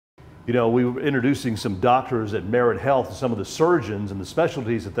You know, we were introducing some doctors at Merit Health and some of the surgeons and the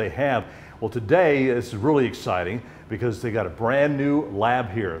specialties that they have. Well, today this is really exciting because they got a brand new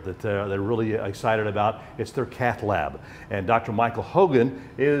lab here that they're really excited about. It's their cath lab. And Dr. Michael Hogan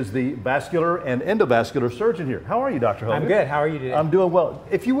is the vascular and endovascular surgeon here. How are you, Dr. Hogan? I'm good. How are you today? I'm doing well.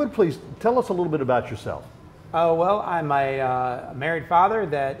 If you would please tell us a little bit about yourself. Oh, well, I'm a married father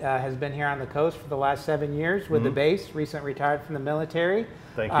that has been here on the coast for the last 7 years with the base, recently retired from the military.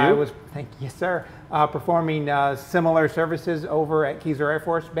 Thank you. Thank you, sir. Performing similar services over at Keesler Air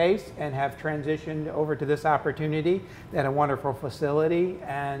Force Base and have transitioned over to this opportunity at a wonderful facility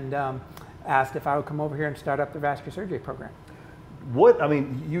and asked if I would come over here and start up the vascular surgery program. I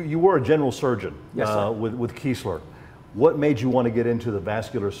mean, you were a general surgeon. Yes, sir. With Keesler. What made you want to get into the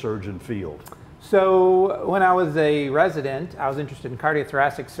vascular surgeon field? So when I was a resident, I was interested in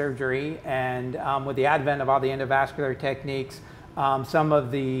cardiothoracic surgery, and with the advent of all the endovascular techniques, some of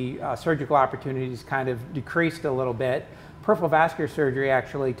the surgical opportunities kind of decreased a little bit. Peripheral vascular surgery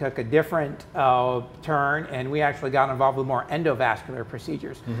actually took a different turn, and we actually got involved with more endovascular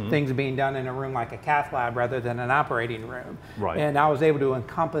procedures, things being done in a room like a cath lab rather than an operating room. Right. And I was able to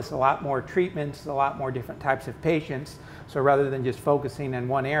encompass a lot more treatments, a lot more different types of patients. So rather than just focusing in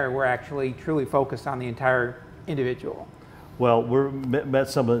one area, we're actually truly focused on the entire individual. Well, we've met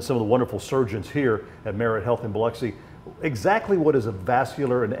some of the wonderful surgeons here at Merit Health in Biloxi. Exactly what does a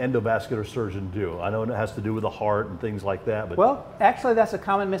vascular and endovascular surgeon do? I know it has to do with the heart and things like that, but... Well, actually that's a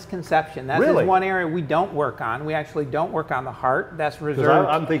common misconception. That Really? is one area we don't work on. We actually don't work on the heart. That's reserved... Because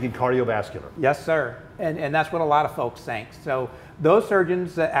I'm thinking cardiovascular. Yes, sir. And that's what a lot of folks think. So those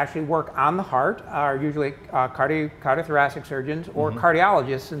surgeons that actually work on the heart are usually cardiothoracic surgeons or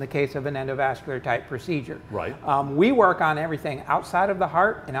cardiologists in the case of an endovascular type procedure. Right. We work on everything outside of the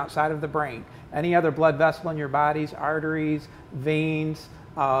heart and outside of the brain. Any other blood vessel in your bodies, arteries, veins,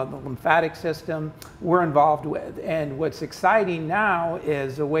 the lymphatic system, we're involved with. And what's exciting now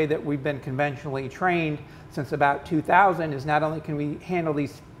is the way that we've been conventionally trained since about 2000 is not only can we handle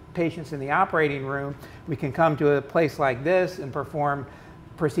these patients in the operating room, we can come to a place like this and perform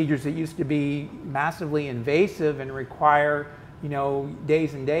procedures that used to be massively invasive and require, you know,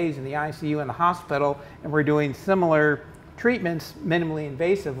 days and days in the ICU in the hospital, and we're doing similar treatments minimally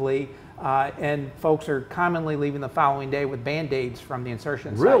invasively, and folks are commonly leaving the following day with Band-Aids from the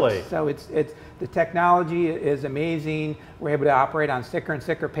insertion sites. Really? So the technology is amazing. We're able to operate on sicker and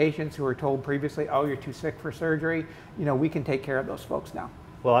sicker patients who were told previously, oh, you're too sick for surgery. You know, we can take care of those folks now.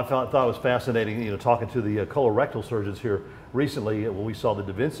 Well, I thought it was fascinating, you know, talking to the colorectal surgeons here recently when we saw the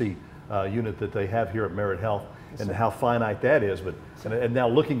Da Vinci unit that they have here at Merit Health, and how finite that is. But and now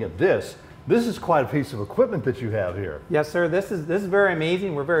looking at this is quite a piece of equipment that you have here. Yes, sir. This is very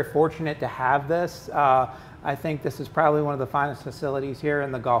amazing. We're very fortunate to have this. I think this is probably one of the finest facilities here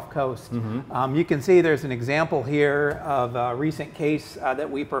in the Gulf Coast. You can see there's an example here of a recent case that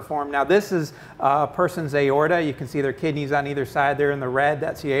we performed. Now this is a person's aorta. You can see their kidneys on either side there in the red.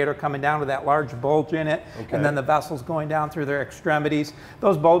 That's the aorta coming down with that large bulge in it. Okay. And then the vessels going down through their extremities.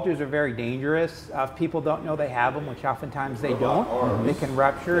 Those bulges are very dangerous. If people don't know they have them, which oftentimes they don't, they can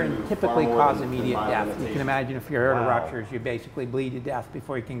rupture and typically cause immediate death. You can imagine if your aorta ruptures, you basically bleed to death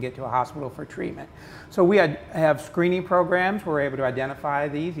before you can get to a hospital for treatment. So we have screening programs. We're able to identify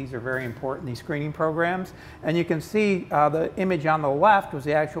these. These are very important, these screening programs. And you can see the image on the left was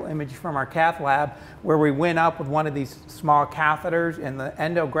the actual image from our cath lab where we went up with one of these small catheters in the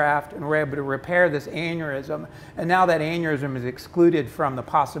endograft and were able to repair this aneurysm. And now that aneurysm is excluded from the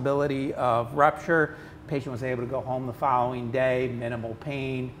possibility of rupture. The patient was able to go home the following day, minimal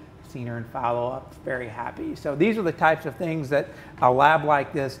pain. Seen her in follow-up, very happy. So these are the types of things that a lab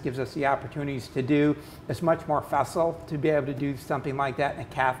like this gives us the opportunities to do. It's much more facile to be able to do something like that in a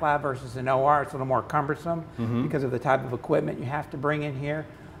cath lab versus an OR. It's a little more cumbersome because of the type of equipment you have to bring in here.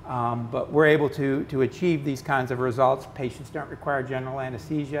 But we're able to achieve these kinds of results. Patients don't require general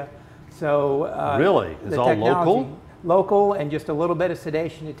anesthesia. So really? It's all local? Local and just a little bit of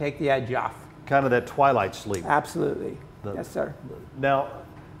sedation to take the edge off. Kind of that twilight sleep. Absolutely. Yes, sir. Now,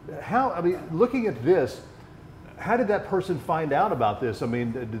 looking at this, how did that person find out about this? I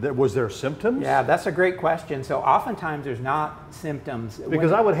mean, was there symptoms? Yeah, that's a great question. So oftentimes there's not symptoms.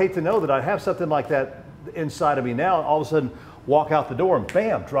 Because I would hate to know that I have something like that inside of me now, and all of a sudden walk out the door and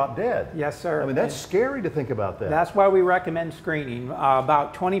bam, drop dead. Yes, sir. I mean, that's scary to think about that. That's why we recommend screening.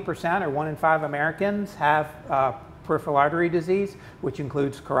 About 20% or 1 in 5 Americans have peripheral artery disease, which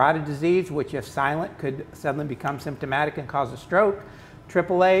includes carotid disease, which if silent could suddenly become symptomatic and cause a stroke.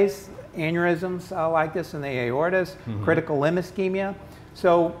 AAAs, aneurysms like this in the aortas, critical limb ischemia.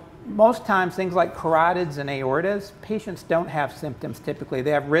 So Most times, things like carotids and aortas, patients don't have symptoms typically.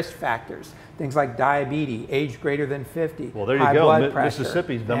 They have risk factors, things like diabetes, age greater than 50. Well, there you high go. blood pressure,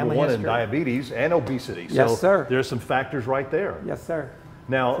 Mississippi's family #1 in history. diabetes and obesity. Yes, so sir. There's some factors right there. Yes, sir.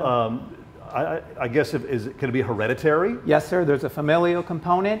 Now, I guess can it be hereditary? Yes, sir. There's a familial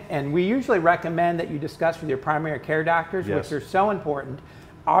component, and we usually recommend that you discuss with your primary care doctors, Yes. which are so important,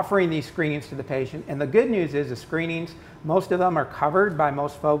 offering these screenings to the patient. And the good news is the screenings, most of them are covered by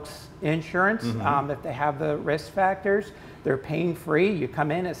most folks' insurance. If they have the risk factors, they're pain-free. You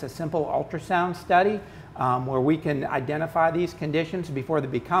come in, it's a simple ultrasound study where we can identify these conditions before they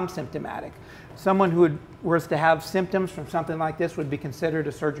become symptomatic. Someone who was to have symptoms from something like this would be considered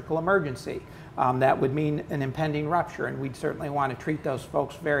a surgical emergency. That would mean an impending rupture, and we'd certainly want to treat those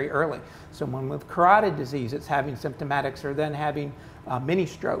folks very early. Someone with carotid disease that's having symptomatics or then having mini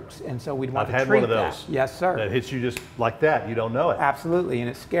strokes, and so we'd want to treat that. I've had one of those. Yes, sir. That hits you just like that. You don't know it. Absolutely, and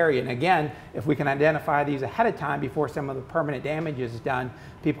it's scary. And again, if we can identify these ahead of time before some of the permanent damage is done,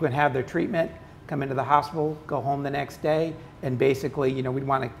 people can have their treatment, come into the hospital, go home the next day, and basically, we'd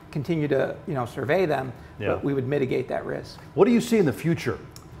want to continue to, survey them, but we would mitigate that risk. What do you see in the future?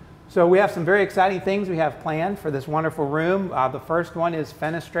 So we have some very exciting things we have planned for this wonderful room. The first one is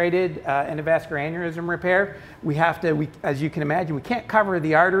fenestrated endovascular aneurysm repair. As you can imagine, we can't cover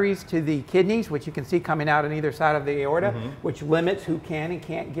the arteries to the kidneys, which you can see coming out on either side of the aorta, which limits who can and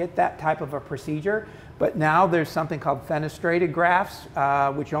can't get that type of a procedure. But now there's something called fenestrated grafts,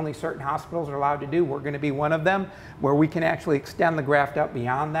 which only certain hospitals are allowed to do. We're going to be one of them, where we can actually extend the graft up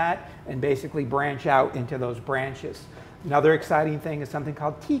beyond that and basically branch out into those branches. Another exciting thing is something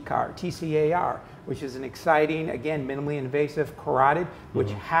called TCAR, which is an exciting, again, minimally invasive carotid, which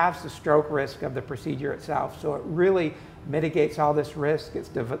halves the stroke risk of the procedure itself. So it really mitigates all this risk. It's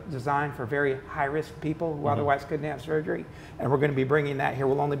designed for very high-risk people who otherwise couldn't have surgery. And we're going to be bringing that here.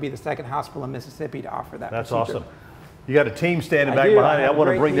 We'll only be the second hospital in Mississippi to offer that That's procedure. awesome. You got a team standing back behind you. I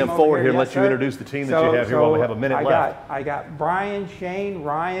want to bring them forward here and let you introduce the team that you have here while we have a minute left. I got Brian, Shane,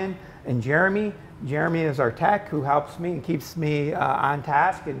 Ryan, and Jeremy. Jeremy is our tech who helps me and keeps me on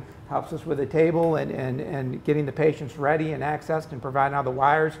task and helps us with the table and getting the patients ready and accessed and providing all the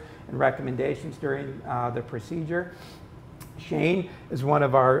wires and recommendations during the procedure. Shane is one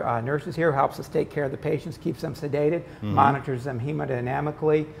of our nurses here who helps us take care of the patients, keeps them sedated, monitors them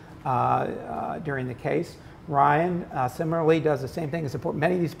hemodynamically during the case. Ryan similarly does the same thing and support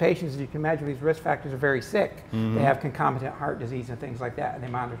many of these patients. As you can imagine, these risk factors are very sick. They have concomitant heart disease and things like that, and they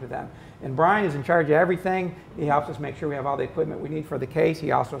monitor them. And Brian is in charge of everything. He helps us make sure we have all the equipment we need for the case.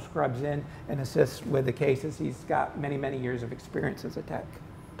 He also scrubs in and assists with the cases. He's got many, many years of experience as a tech.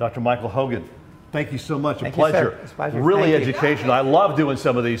 Dr. Michael Hogan, thank you so much. Thank Pleasure. you, sir. It's a pleasure. Really Thank you. educational. I love doing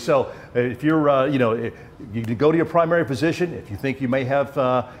some of these. So if you're, you can go to your primary physician. If you think you may have,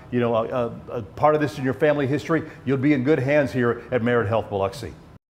 a part of this in your family history, you'll be in good hands here at Merit Health Biloxi.